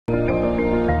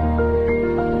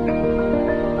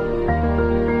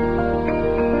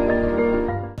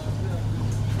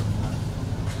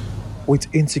With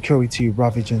insecurity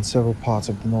ravaging several parts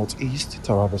of the northeast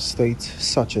Taraba state,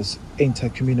 such as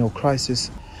inter-communal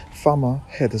crisis,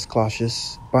 farmer-herders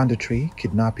clashes, banditry,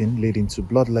 kidnapping leading to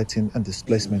bloodletting and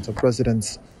displacement of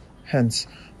residents. Hence,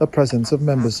 the presence of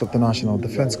members of the National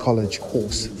Defense College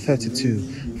Course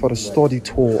 32 for the study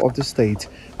tour of the state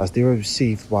as they were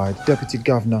received by the Deputy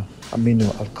Governor, AMINU,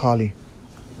 ALKALI.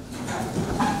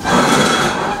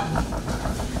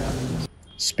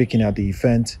 Speaking at the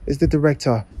event is the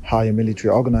Director, Higher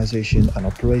Military Organization and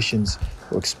Operations,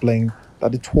 who explained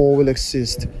that the tour will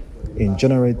assist in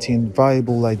generating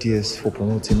viable ideas for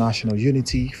promoting national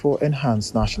unity for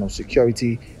enhanced national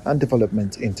security and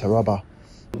development in Taraba.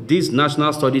 This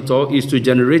national study tour is to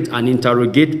generate and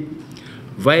interrogate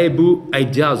viable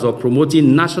ideas of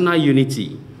promoting national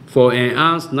unity for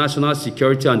enhanced national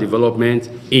security and development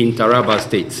in Taraba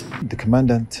State. The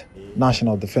Commandant,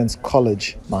 National Defense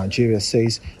College, Nigeria,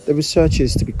 says the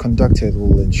researches to be conducted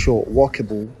will ensure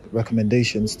workable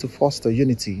recommendations to foster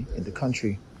unity in the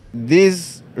country.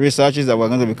 These researches that we're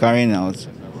going to be carrying out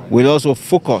will also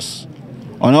focus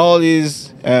on all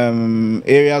these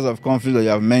areas of conflict that you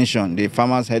have mentioned, the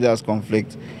farmers-herders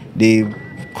conflict, the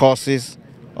causes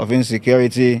of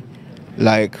insecurity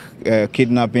like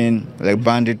kidnapping, like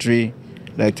banditry,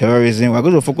 like terrorism. We're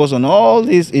going to focus on all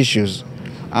these issues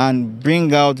and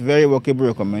bring out very workable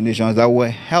recommendations that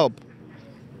will help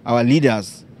our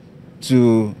leaders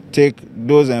to take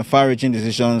those far-reaching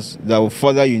decisions that will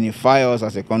further unify us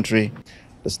as a country.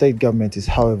 The state government is,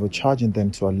 however, charging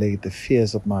them to allay the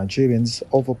fears of Nigerians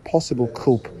over possible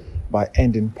COUP by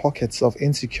ending pockets of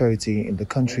insecurity in the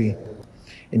country.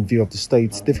 In view of the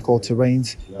state's difficult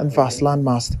terrains and vast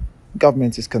landmass,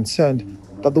 government is concerned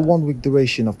that the one-week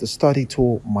duration of the study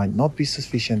tour might not be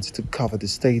sufficient to cover the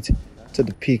state to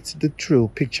depict the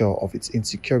true picture of its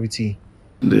insecurity.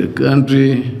 The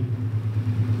country,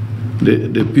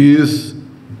 the peace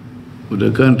of the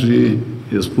country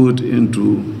is put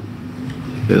into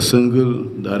a single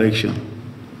direction,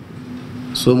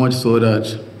 so much so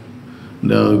that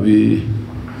there will be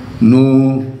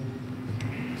no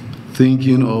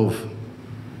thinking of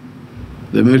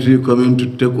the military coming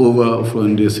to take over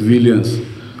from the civilians,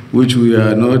 which we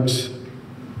are not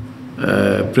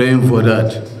praying for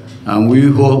that. And we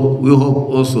hope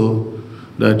also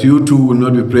that you too will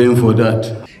not be praying for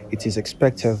that. It is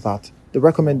expected that the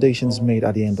recommendations made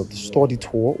at the end of the study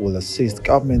tour will assist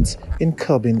governments in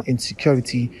curbing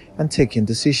insecurity and taking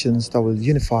decisions that will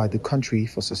unify the country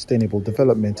for sustainable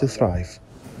development to thrive.